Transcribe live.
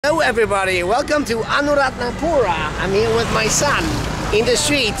Hello everybody, welcome to Anuradhapura. I'm here with my son in the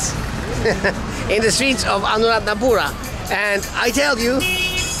streets, in the streets of Anuradhapura. And I tell you,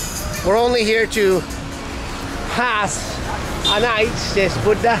 we're only here to pass a night, this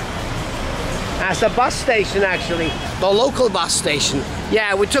Buddha. That's the bus station actually, the local bus station.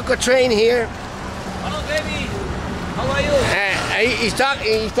 Yeah, we took a train here. Hello baby, how are you? He's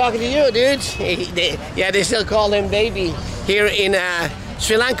talking to you, dude. Yeah, they still call him baby here in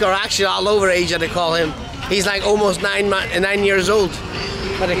Sri Lanka, or actually all over Asia they call him. He's like almost 9 years old,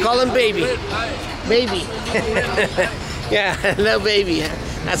 but they call him baby. Baby. Yeah, little baby.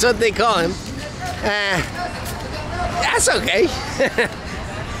 That's what they call him. That's okay.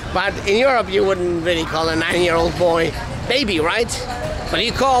 But in Europe you wouldn't really call a 9-year-old boy baby, right? But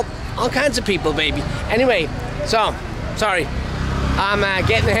you call all kinds of people baby. Anyway, so, sorry. I'm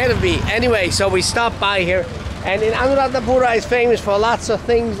getting ahead of me. Anyway, so we stopped by here. And in Anuradhapura is famous for lots of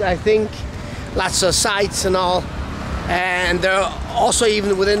things, I think. Lots of sites and all. And there are also,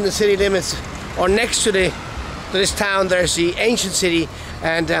 even within the city limits, or next to this town, there's the ancient city.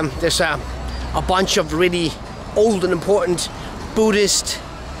 And there's a bunch of really old and important Buddhist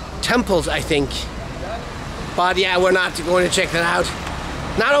temples, I think. But yeah, we're not going to check that out.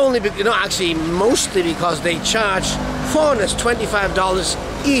 Not only, actually mostly because they charge foreigners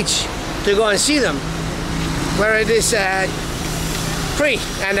 $25 each to go and see them, where it is free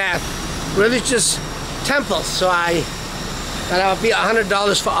and religious temples. So that would be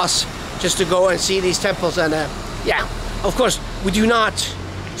 $100 for us just to go and see these temples. And yeah, of course, we do not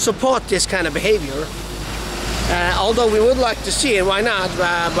support this kind of behavior. Although we would like to see it, why not?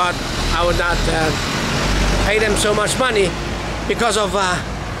 But I would not pay them so much money because of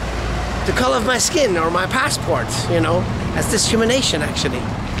the color of my skin or my passport, That's discrimination, actually.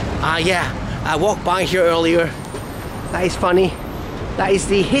 Yeah, I walked by here earlier. That is funny. That is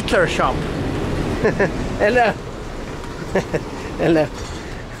the Hitler shop. Hello. Hello.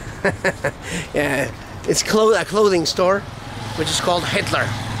 Yeah, it's a clothing store, which is called Hitler.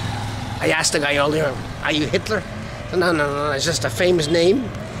 I asked the guy earlier, are you Hitler? No, it's just a famous name.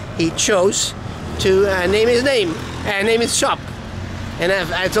 He chose to name his name and name his shop. And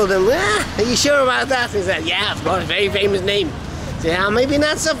I told him, are you sure about that? He said, yeah, of course, very famous name. I said, yeah, maybe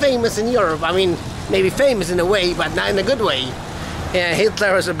not so famous in Europe. I mean, maybe famous in a way, but not in a good way. Yeah,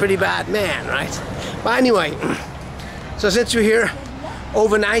 Hitler was a pretty bad man, right? But anyway, so since we're here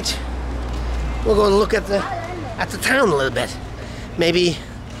overnight, we're going to look at the town a little bit. Maybe,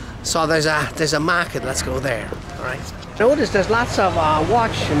 so there's a market, let's go there, all right? Notice there's lots of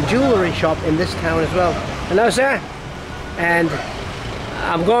watch and jewelry shop in this town as well. Hello, sir. And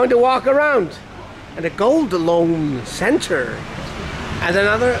I'm going to walk around at the Gold Loan Center and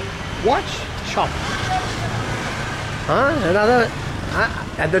another watch shop.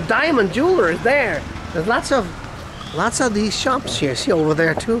 And the diamond jeweler is there. There's lots of these shops here. See over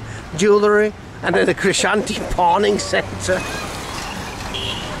there too, jewelry, and then the Krishanti pawning center.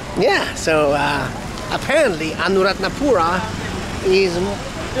 Yeah, so apparently Anuradhapura is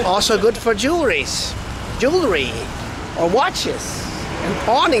also good for jewelry or watches and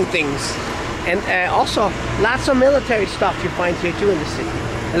pawning things, and also lots of military stuff you find here too in the city.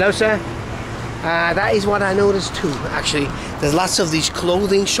 Hello, sir. That is what I noticed too, actually. There's lots of these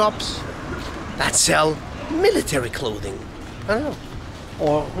clothing shops that sell military clothing. I don't know.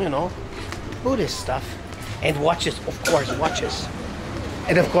 Or, Buddhist stuff. And watches, of course, watches.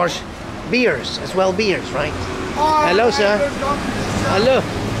 And of course, beers, as well, beers, right? Hello, sir. Hello.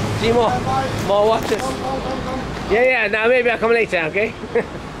 See more watches. Yeah, now maybe I'll come later, okay?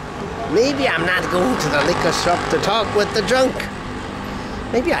 Maybe I'm not going to the liquor shop to talk with the drunk.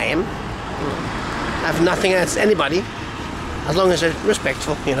 Maybe I am. I have nothing against anybody, as long as they're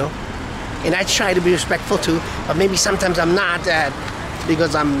respectful, And I try to be respectful too, but maybe sometimes I'm not,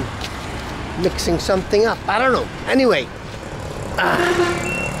 because I'm mixing something up. I don't know. Anyway, I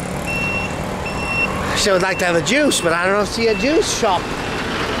sure would like to have a juice, but I don't see a juice shop.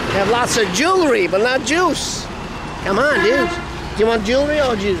 They have lots of jewelry, but not juice. Come on, dude. Do you want jewelry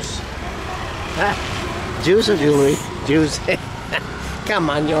or juice? Huh? Juice or jewelry? Juice. Come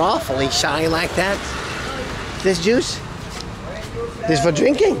on, you're awfully shy like that. This juice? This is for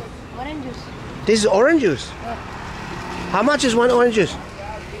drinking? Orange juice. This is orange juice? Yeah. How much is one orange juice?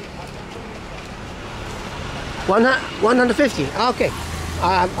 150. Okay.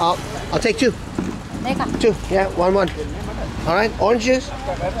 I'll take two. Two. Yeah, one. All right, orange juice?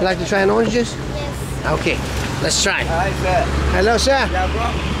 Would you like to try an orange juice? Yes. Okay, let's try. Hi, sir. Hello, sir. Yeah,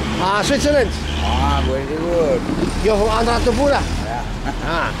 bro. Switzerland. Very good. You're from Anuradhapura?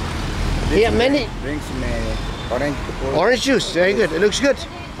 Yeah. Here, many. Drinks me orange juice. Orange juice, very good. It looks good.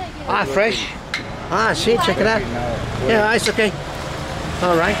 Ah, fresh. Ah, see, check it out. Yeah, it's okay.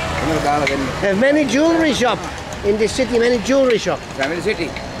 All right. Have many jewelry shop in this city. Many jewelry shop. Family city.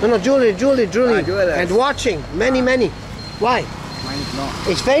 No, jewelry. Jewelers. And watching. Many. Why? No.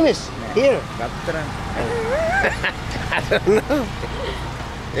 It's famous here. Jaffna. I don't know.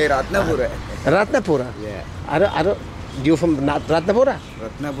 Ratnapura. Ratnapura. Yeah. I don't. You from Ratnapura?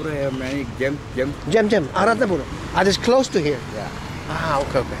 Ratnapura have many gem. Gem. Ah, Ratnapura. Ah, this close to here. Yeah. Ah,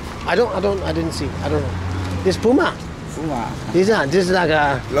 okay. I didn't see. I don't know. This Puma. This is like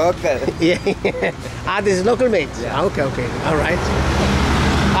a Local. yeah. Ah, this is local made. Yeah. Okay. All right.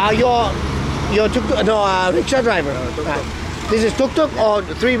 You're rickshaw driver. Tuk-tuk. This is tuk-tuk or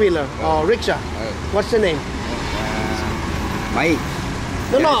three-wheeler or rickshaw. What's the name? Mike.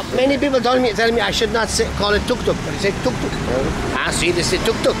 No. Many people tell me I should not call it tuk-tuk, but I say tuk-tuk. Ah, see, this is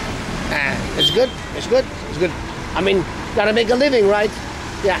tuk-tuk. It's good. I mean, gotta make a living, right?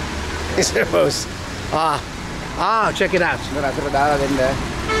 Yeah, I suppose. Check it out.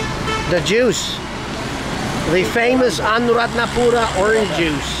 The juice. The famous Anuradhapura orange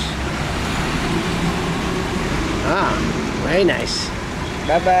juice. Ah, very nice.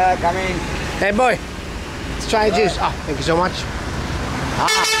 Baba, coming. Hey boy, let's try a juice. Oh, thank you so much.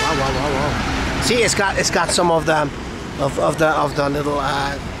 Wow. See, it's got some of the little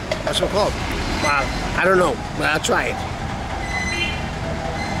what's it called? Wow, I don't know, but I'll try it.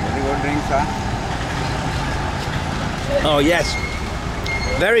 Very good drinks, huh? Oh yes,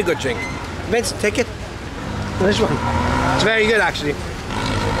 very good drink. Vince, take it. This one. It's very good actually.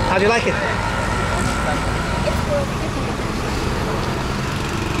 How do you like it?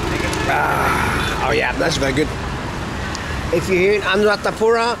 Oh yeah, that's very good. If you're here in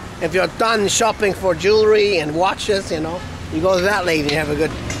Anuradhapura, if you're done shopping for jewelry and watches, you go to that lady and have a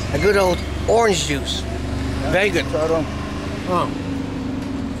good old orange juice. Very good. Oh.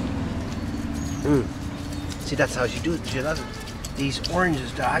 See, that's how she does it. These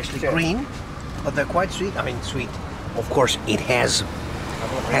oranges, they're actually green, but they're quite sweet. I mean, sweet. Of course, it has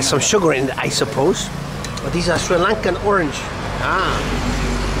some sugar in it, I suppose. But these are Sri Lankan orange.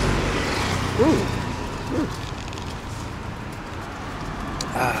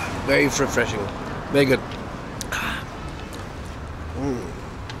 Very refreshing. Very good.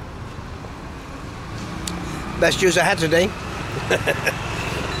 Best juice I had today.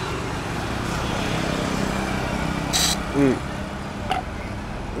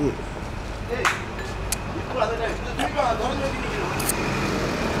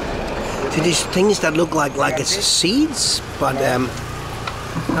 See these things that look like it's seeds, but I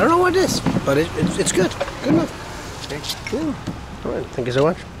don't know what it is, but it's good. Good enough. All right, thank you so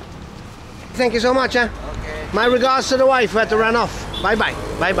much. Thank you so much, huh? Okay. My regards to the wife who had to run off. Bye-bye.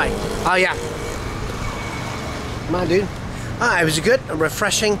 Oh, yeah. Come on, dude. It was a good,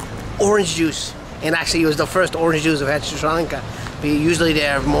 refreshing orange juice. And actually, it was the first orange juice I've had in Sri Lanka. Usually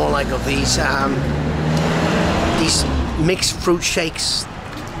they're more like of these mixed fruit shakes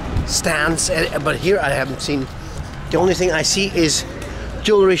stands. But here I haven't seen. The only thing I see is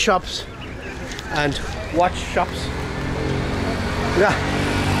jewelry shops and watch shops. Yeah,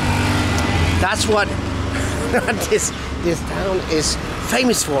 that's what this town is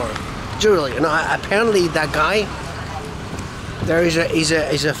famous for, jewelry. Apparently that guy there is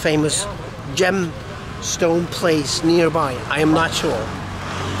a famous gemstone place nearby. I am not sure,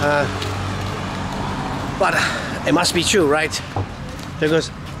 but it must be true, right? Because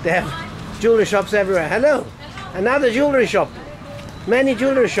they have jewelry shops everywhere. Hello, another jewelry shop. Many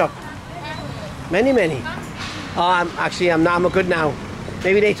jewelry shop. Many. Oh, I'm good now.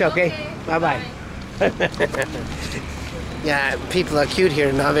 Maybe later, okay? Bye-bye. Yeah, people are cute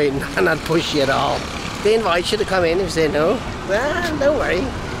here, not pushy at all. They invite you to come in. If you say no, well, don't worry.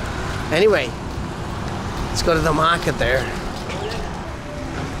 Anyway, let's go to the market there.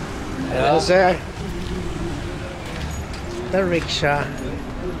 Hello, sir. The rickshaw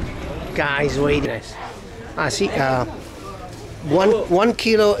guys waiting. See, 1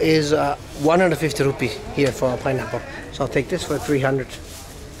 kilo is 150 rupees here for a pineapple. So I'll take this for 300.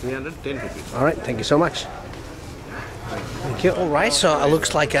 310 rupees. All right, thank you so much. Thank you. All right, so it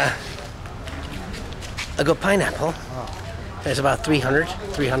looks like a good pineapple. It's about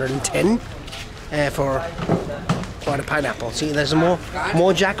 310 for the pineapple. See, there's more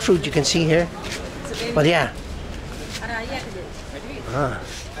jackfruit you can see here. But yeah.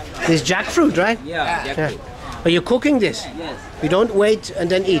 This jackfruit, right? Yeah, jackfruit. But you're cooking this? Yes. You don't wait and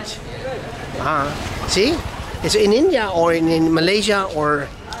then eat? See? It's in India or in Malaysia or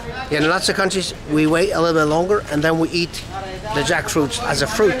in lots of countries, we wait a little bit longer and then we eat the jackfruits as a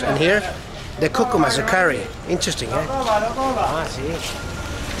fruit. And here, they cook them as a curry. Interesting, eh? See?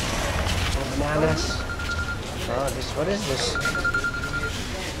 bananas. Oh, what is this?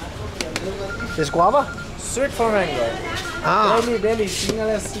 This guava? Sweet for mango. Ah. Belly.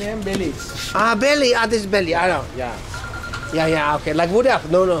 Singer's name belly. Ah, belly. Ah, this belly. I know. Yeah. Yeah. Okay, like wood apple.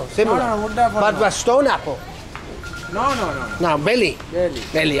 No, similar. No, wood apple. But stone apple. No. No, belly.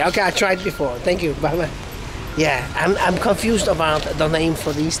 Belly. Okay, I tried before. Thank you. Bye bye. Yeah, I'm confused about the name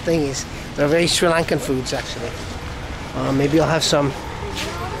for these things. They're very Sri Lankan foods, actually. Maybe I'll have some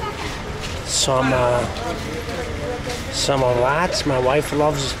of that. My wife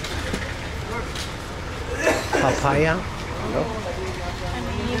loves papaya. No?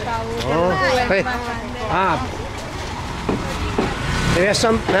 Oh, hey. There's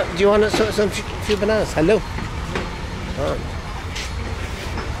some. Do you want some few bananas? Hello. Oh.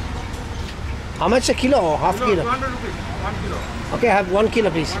 How much a kilo or half kilo? 200 rupees. 1 kilo. Okay, I have 1 kilo,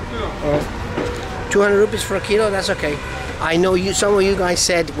 please. 200 rupees for a kilo. That's okay. I know you. Some of you guys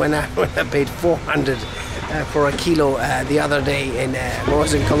said when I paid 400 for a kilo the other day in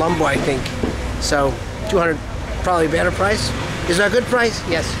Colombo, I think. So 200, probably a better price. Is that a good price?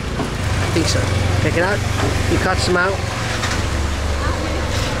 Yes, I think so. Check it out. He cuts them out,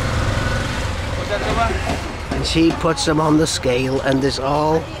 and she puts them on the scale, and it's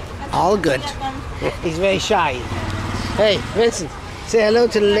all good. He's very shy. Hey, Vincent, say hello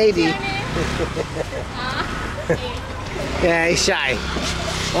to the lady. Yeah, he's shy.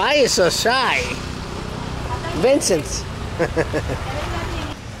 Why are you so shy? Vincent.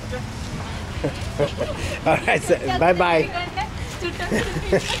 Alright, so, bye-bye.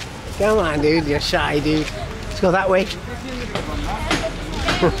 Come on, dude, you're shy, dude. Let's go that way.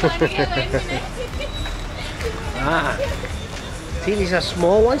 See, these are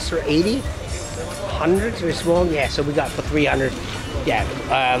small ones for 80, 100, they're small. Yeah, so we got for 300. Yeah,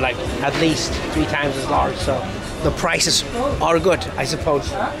 like at least 3 times as large. So the prices are good, I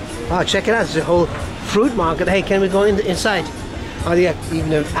suppose. Oh, check it out. There's a whole fruit market. Hey, can we go inside? Oh, yeah, even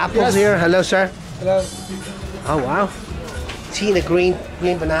the apples here. Hello, sir. Hello. Oh, wow. See the green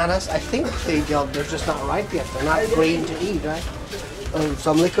bananas? I think they're just not ripe yet. They're not green to eat, right?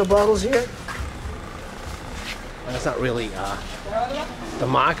 Some liquor bottles here. That's not really the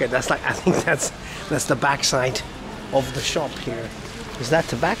market. That's like, I think that's the backside of the shop here. Is that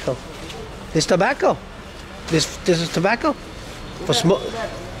tobacco? This tobacco? This is tobacco for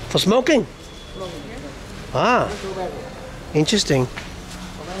smoking. Ah, interesting.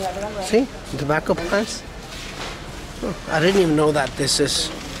 See, tobacco plants. I didn't even know that this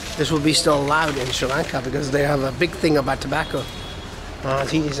would be still allowed in Sri Lanka, because they have a big thing about tobacco.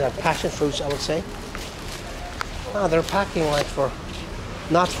 These are passion fruits, I would say. Oh, they're packing like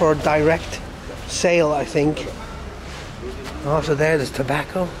not for direct sale, I think. Oh, so there's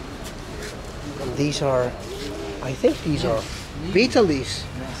tobacco. And these are, I think these are betel leaves.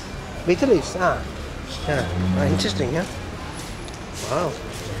 Betel leaves, yeah, interesting, yeah. Wow.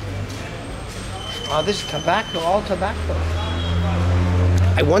 Oh, this is tobacco, all tobacco.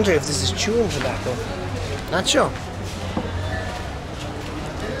 I wonder if this is chewing tobacco. Not sure.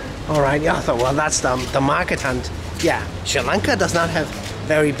 All right, yeah, I thought, well, that's the market hunt. Yeah, Sri Lanka does not have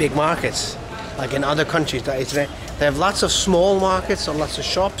very big markets like in other countries. They have lots of small markets or lots of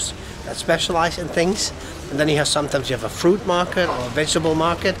shops that specialize in things. And then sometimes you have a fruit market or a vegetable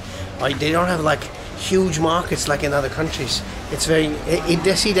market. But they don't have like huge markets like in other countries. It's very,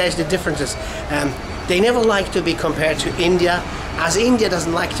 see, there's the differences. They never like to be compared to India, as India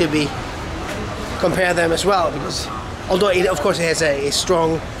doesn't like to be compare them as well, because although of course it has a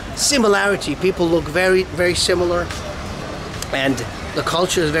strong similarity, people look very, very similar, and the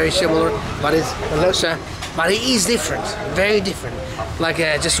culture is very similar, but it is different, very different. Like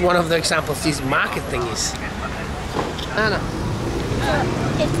just one of the examples, these market thingies. Anna.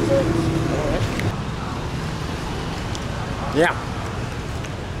 It's good. Yeah.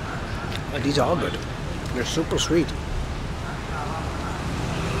 But these are all good. They're super sweet.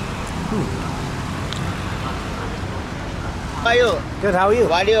 How are you? Good, how are you?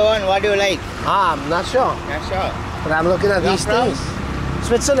 What do you want? What do you like? I'm not sure, Not sure. but I'm looking at these from? things.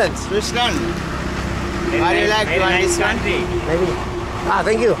 Switzerland, Switzerland. What do you like? You want this one? maybe.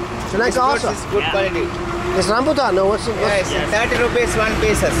 Thank you. Sri Lanka also. It's good quality. This rambutan, no, what's Yes, 30 rupees one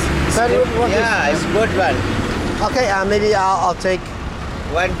pieces. 30 rupees one Yeah, piece? it's good one. Okay, maybe I'll take,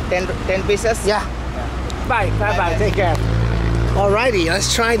 10 pieces? yeah. Bye. Take care. Alrighty,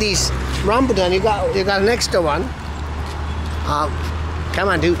 let's try these rambutan. You got an extra one. Come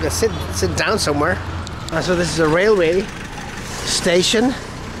on, dude, let's sit down somewhere. So this is a railway station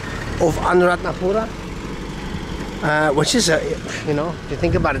of Anuradhapura, which is if you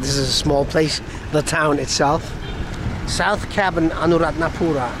think about it, this is a small place, the town itself. South Cabin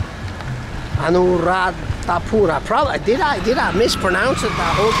Anuradhapura. Anuradhapura. Probably did I mispronounce it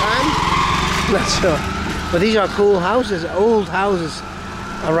the whole time? Not sure. But these are cool houses, old houses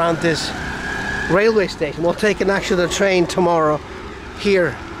around this railway station. We'll take actually the train tomorrow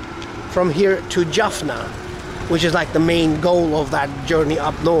from here to Jaffna, which is like the main goal of that journey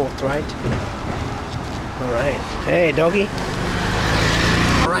up north, right? All right. Hey, doggy.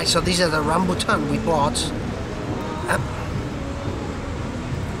 All right. So these are the rambutan we bought.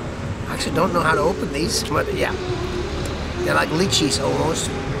 Actually, don't know how to open these, but yeah, they're like lychees almost.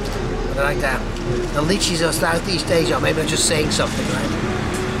 But I like that. The lychees are Southeast Asia. Maybe I'm just saying something, right?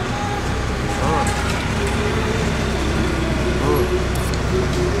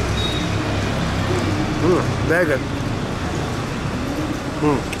 Very good.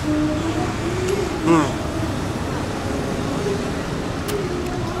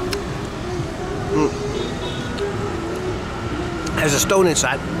 There's a stone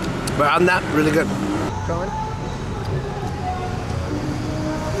inside, but on that, really good.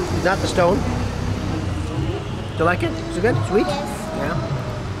 Is that the stone? Do you like it? Is it good? Sweet? Yes. Yeah.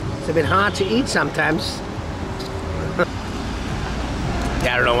 It's a bit hard to eat sometimes.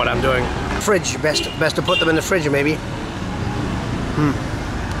 Yeah, I don't know what I'm doing. Fridge, best to put them in the fridge maybe.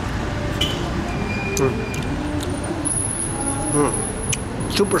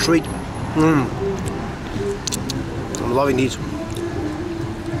 Super sweet. I'm loving these.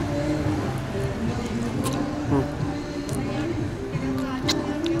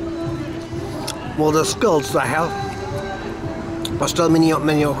 Well, the skulls I have are still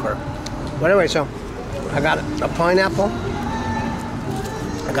mediocre. But anyway, so I got a pineapple.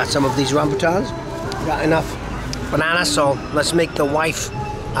 I got some of these rambutans. Got enough bananas, so let's make the wife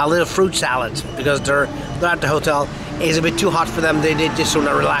a little fruit salad because they're at the hotel. It's a bit too hot for them. They did just want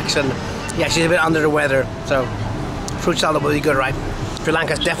to relax, and yeah, she's a bit under the weather, so fruit salad will be good, right? Sri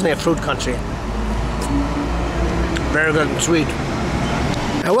Lanka is definitely a fruit country. Very good and sweet.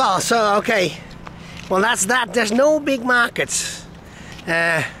 Well, so okay. Well, that's that. There's no big markets.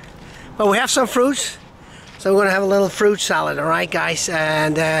 But we have some fruits. So we're going to have a little fruit salad, alright guys?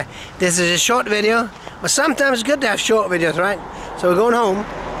 And this is a short video. But sometimes it's good to have short videos, right? So we're going home.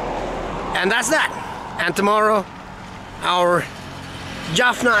 And that's that. And tomorrow, our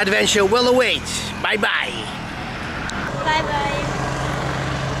Jaffna adventure will await. Bye-bye. Bye-bye.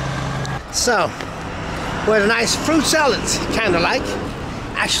 So, we had a nice fruit salad, kind of like.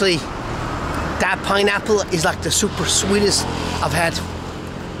 Actually, that pineapple is like the super sweetest I've had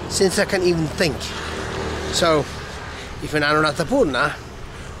since I can even think. So, if in Anuradhapura,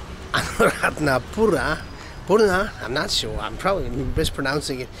 I'm not sure, I'm probably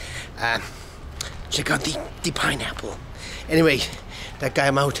mispronouncing it, check out the pineapple. Anyway, that guy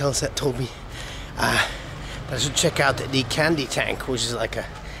at my hotel told me that I should check out the candy tank, which is like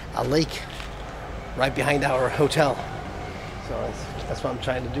a lake right behind our hotel. So that's what I'm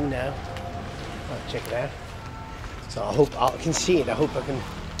trying to do now. I'll check it out. So I hope I can see it. I hope I can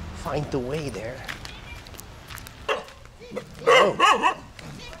find the way there. Oh.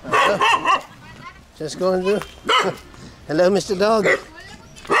 Hello. Just going to. Hello, Mr. Dog.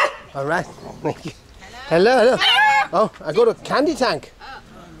 All right. Thank you. Hello. Oh, I go to candy tank.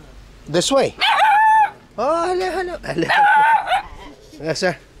 This way. Oh, hello. Yes,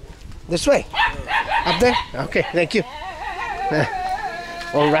 sir. This way. Up there. Okay. Thank you.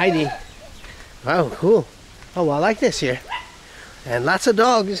 Alrighty. Wow, cool. Oh, well, I like this here. And lots of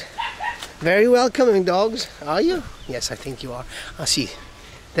dogs. Very welcoming dogs. Are you? Yes, I think you are. I'll see.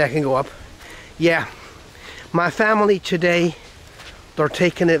 There I can go up. Yeah. My family today, they're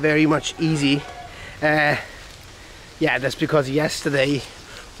taking it very much easy. Yeah, that's because yesterday,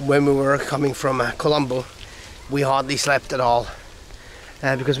 when we were coming from Colombo, we hardly slept at all.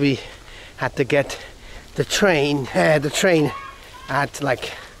 Because we had to get the train at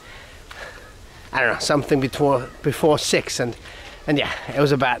like, I don't know, something before 6, and yeah, it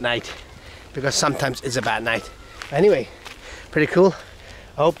was a bad night, because sometimes it's a bad night. Anyway, pretty cool.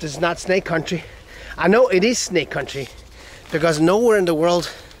 I hope this is not snake country. I know it is snake country, because nowhere in the world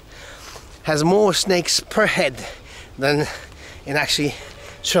has more snakes per head than in actually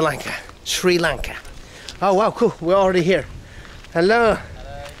Sri Lanka. Oh wow, cool, we're already here. Hello.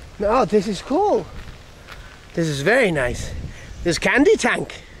 Oh, this is cool. This is very nice. This candy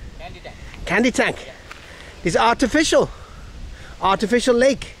tank. Candy tank. Yeah. This artificial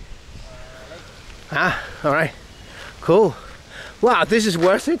lake. Ah, all right. Cool. Wow, this is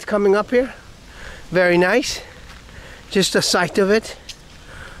worth it coming up here. Very nice. Just the sight of it.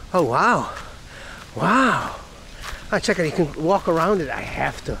 Oh wow. Wow. I check it. You can walk around it. I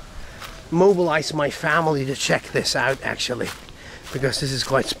have to mobilize my family to check this out actually, because this is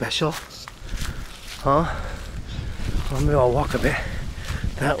quite special. Huh? Well, maybe I'll walk a bit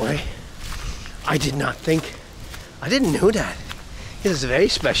that way. I did not think, I didn't know that. This is very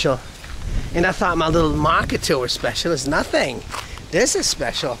special. And I thought my little market tour was special. It's nothing. This is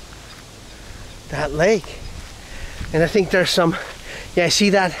special. That lake. And I think there's some, yeah, see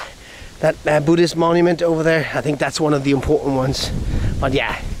that Buddhist monument over there? I think that's one of the important ones. But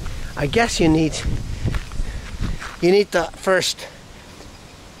yeah, I guess you need to first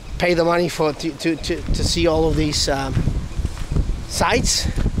pay the money for to see all of these sites,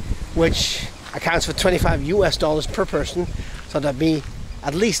 which accounts for $25 US per person. So that'd be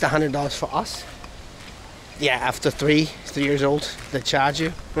at least $100 for us. Yeah, after 3 years old, they charge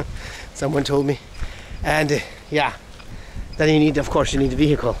you. Someone told me. And yeah, then you need, of course, you need a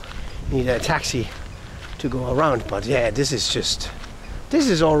vehicle. You need a taxi to go around. But yeah, this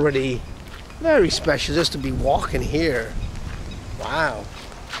is already very special just to be walking here. Wow,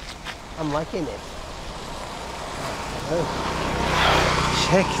 I'm liking it. Oh,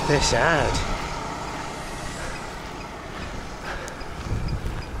 check this out.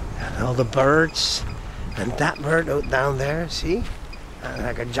 And all the birds. And that bird out down there, see?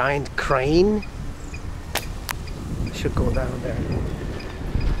 Like a giant crane. I should go down there.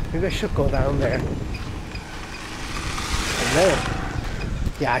 Maybe I should go down there. And there.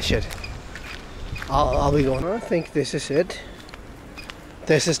 Yeah, I should. I'll be going. I think this is it.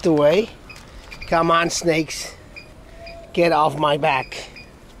 This is the way. Come on, snakes. Get off my back.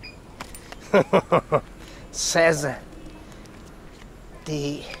 Says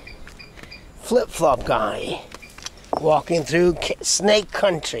the flip-flop guy walking through snake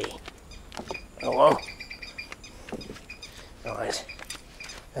country. Hello. Alright.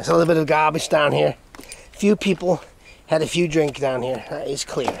 There's a little bit of garbage down here. Few people had a few drinks down here. That is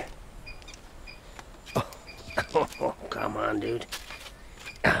clear. Oh, come on, dude.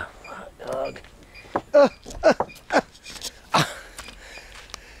 Oh, dog.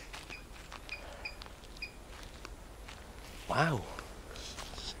 Wow.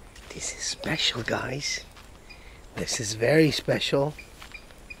 This is special, guys. This is very special.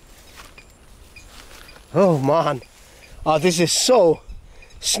 Oh, man. Oh, this is so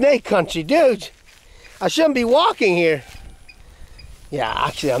snake country, dude. I shouldn't be walking here. Yeah,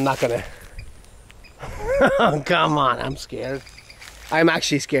 actually, I'm not gonna. Come on, I'm scared. I'm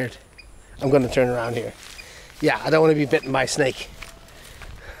actually scared. I'm gonna turn around here. Yeah, I don't want to be bitten by a snake.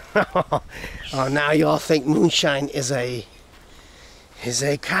 Oh, now you all think Moonshine is a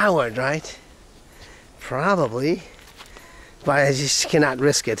coward, right? Probably, but I just cannot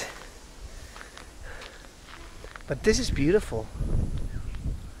risk it. But this is beautiful.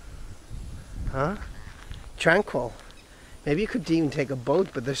 Huh? Tranquil. Maybe you could even take a boat,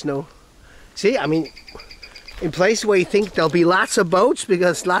 but there's no... See, I mean, in places where you think there'll be lots of boats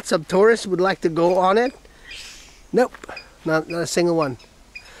because lots of tourists would like to go on it. Nope, not a single one.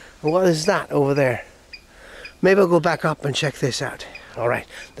 And what is that over there? Maybe I'll go back up and check this out. Alright,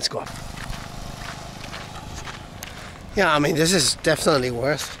 let's go up. Yeah, I mean, this is definitely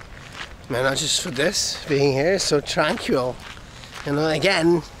worth, man, not just for this, being here, it's so tranquil. You know,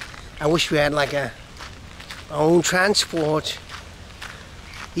 again, I wish we had like our own transport.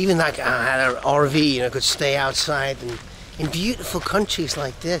 Even like I had an RV, you know, could stay outside and in beautiful countries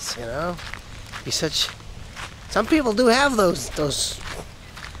like this, you know. Be such. Some people do have those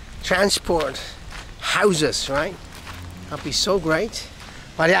transport houses, right? That'd be so great.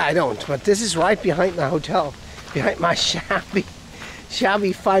 But yeah, I don't. But this is right behind my hotel, behind my shabby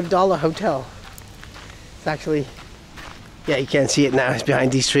 $5 hotel. It's actually, yeah, you can't see it now. It's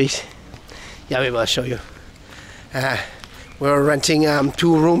behind these trees. Yeah, maybe I'll show you. We're renting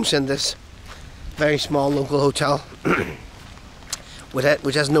 2 rooms in this very small local hotel,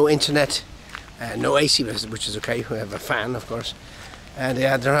 which has no internet, no AC, which is okay. We have a fan, of course, and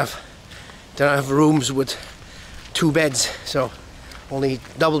yeah, they don't have rooms with 2 beds, so only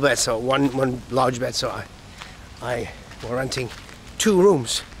double beds, so one large bed. So we're renting 2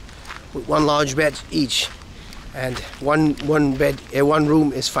 rooms with 1 large bed each, and one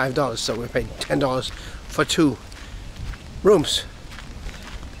room is $5, so we paid $10 for 2 rooms.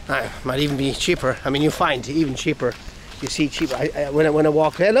 Might even be cheaper. I mean, you find even cheaper. You see cheaper. When I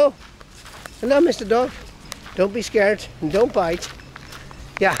walk, hello, Mr. Dog. Don't be scared and don't bite.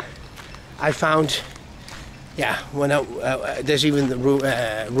 Yeah, I found. Yeah, when there's even the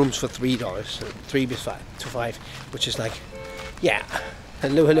rooms for $3, 3 to 5, which is like, yeah.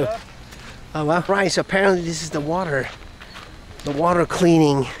 Hello. Oh well, right. So apparently this is the water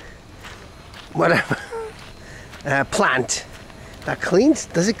cleaning, whatever. Plant that cleans.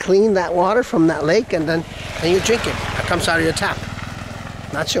 Does it clean that water from that lake and then you drink it? It comes out of your tap.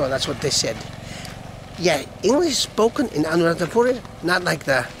 Not sure. That's what they said. Yeah, English spoken in Anuradhapura, not like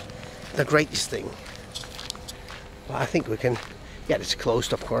the greatest thing. Well, I think we can. Yeah, it's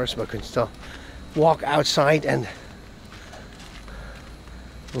closed, of course, but we can still walk outside and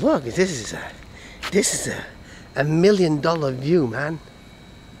look. This is a $1 million view, man.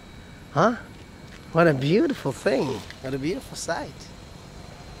 Huh? What a beautiful thing. What a beautiful sight.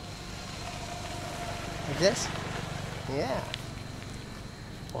 Like this? Yeah.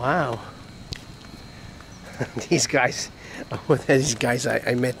 Wow. These guys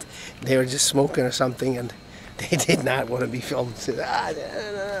I met, they were just smoking or something, and they did not want to be filmed. Said,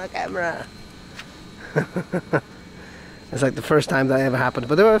 no, camera. It's like the first time that ever happened,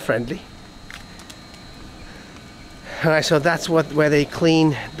 but they were friendly. Alright, so that's where they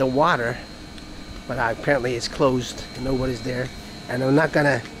clean the water, but apparently it's closed. Nobody's there, and I'm not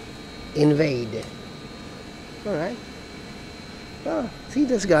gonna invade. Alright. Oh, see,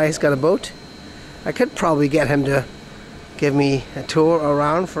 this guy's got a boat. I could probably get him to give me a tour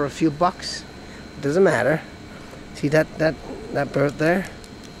around for a few bucks. It doesn't matter. See that bird there?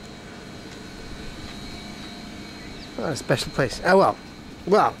 Oh, a special place. Oh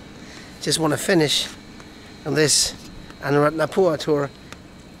well. Just want to finish on this Anuradhapura tour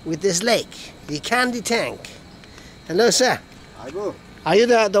with this lake, the Candy Tank. Hello, sir. Hello. Are you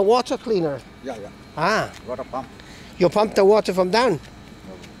the water cleaner? Yeah. Ah. Water pump. You pump the water from down?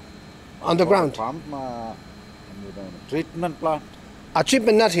 Underground? Pump, treatment plant. A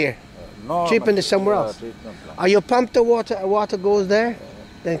treatment not here? No. Treatment is somewhere else? Treatment plant. Are you pump the water goes there,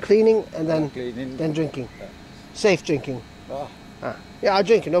 then cleaning, and then Cleaning. then drinking? Safe drinking? Ah. Yeah, I'll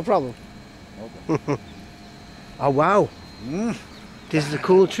drink it, no problem. Okay. Oh, wow. Mm. This is a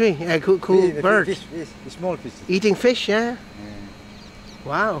cool tree, a cool bird. Fish, small fish. Eating fish, yeah?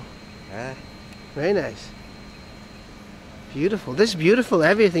 Wow, Yeah. very nice. Beautiful. This is beautiful.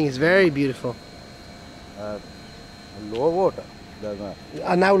 Everything is very beautiful. Low water.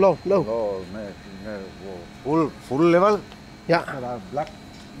 Now low. Low, full level. Yeah. Black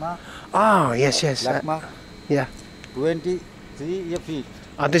mark. Oh, yes. Black mark. Yeah. 23 feet.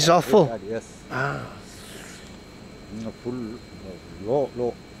 Oh, this is all full? Yes. Ah. Full.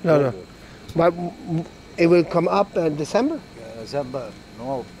 Low. No. But it will come up in December? December.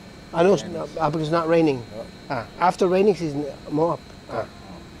 No. I know, because it's not raining. After raining season, more up.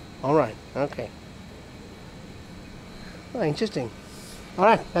 All right, okay. Oh, interesting. All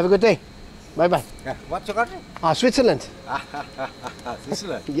right, have a good day. Bye-bye. Yeah. What's your country? Switzerland.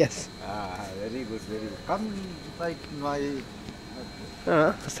 Switzerland. Yes. Very good. Come right my.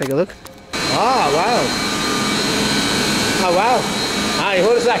 Let's take a look. Oh, wow. Oh, wow.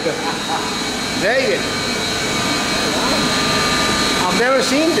 Hold a second. Very good. I've never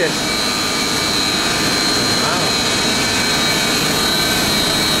seen this. Wow.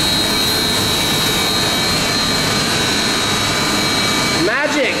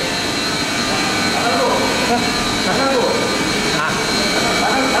 Magic.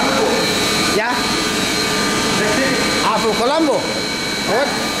 Yeah. From Colombo. What?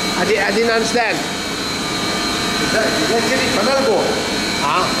 I didn't understand.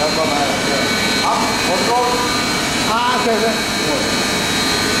 Okay.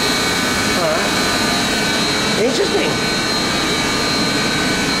 Alright. Interesting.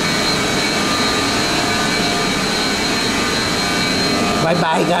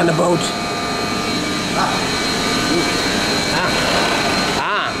 Bye-bye, got on the boat.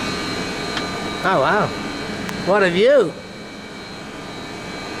 Oh, wow. What a view.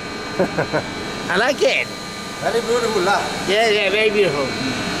 I like it. Very beautiful, lah. Yeah, very beautiful.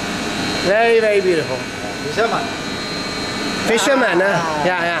 Very, very beautiful. Fisherman. Fisherman, huh?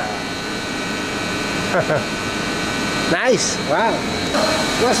 Yeah. Nice. Wow.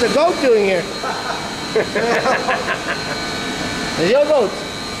 What's the goat doing here? It's your boat.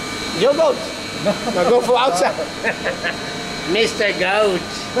 It's your boat. Now go for outside. Mr. Goat.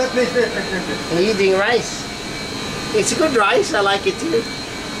 Eating rice. It's good rice. I like it too.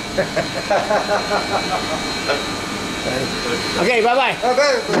 Okay, bye-bye.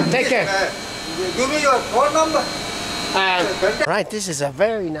 Okay. Take care. Give me your phone number. Right, this is a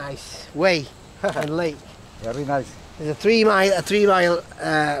very nice way and lake. Very nice. There's a 3 mile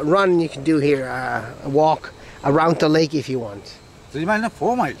run you can do here, a walk around the lake if you want. 3 miles,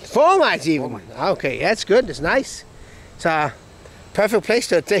 4 miles. 4 miles even. 4 miles. Okay, that's good. It's nice. It's a perfect place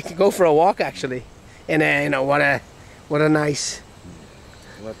to go for a walk actually. And what a nice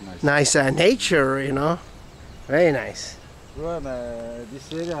nature, Very nice. Well,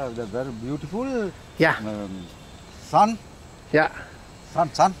 this area is very beautiful. Yeah. Sun. Yeah.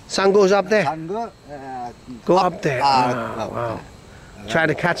 Sun. Sun goes up there. Sun Go up there. Up. Wow. Try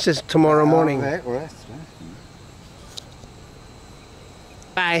to catch this tomorrow morning. Bye.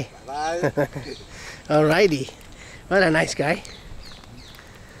 Bye. Alrighty. What a nice guy.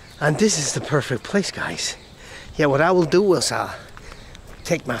 And this is the perfect place, guys. Yeah, what I will do is I'll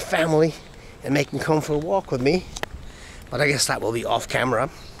take my family and make them come for a walk with me. But I guess that will be off camera.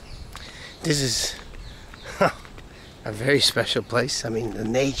 This is a very special place. I mean, the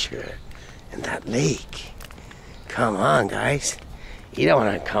nature and that lake. Come on, guys. You don't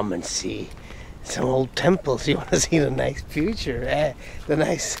want to come and see some old temples. You want to see the nice future, the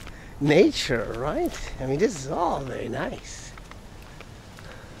nice nature, right? I mean, this is all very nice.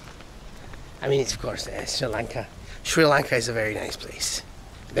 I mean, it's of course Sri Lanka. Sri Lanka is a very nice place.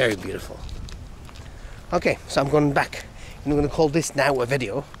 Very beautiful. Okay, so I'm going back. I'm going to call this now a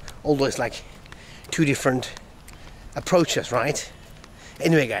video, although it's like two different approaches, right?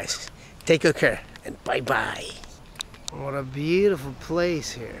 Anyway, guys, take good care and bye-bye. What a beautiful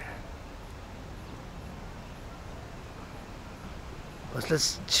place here. But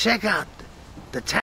let's check out the town.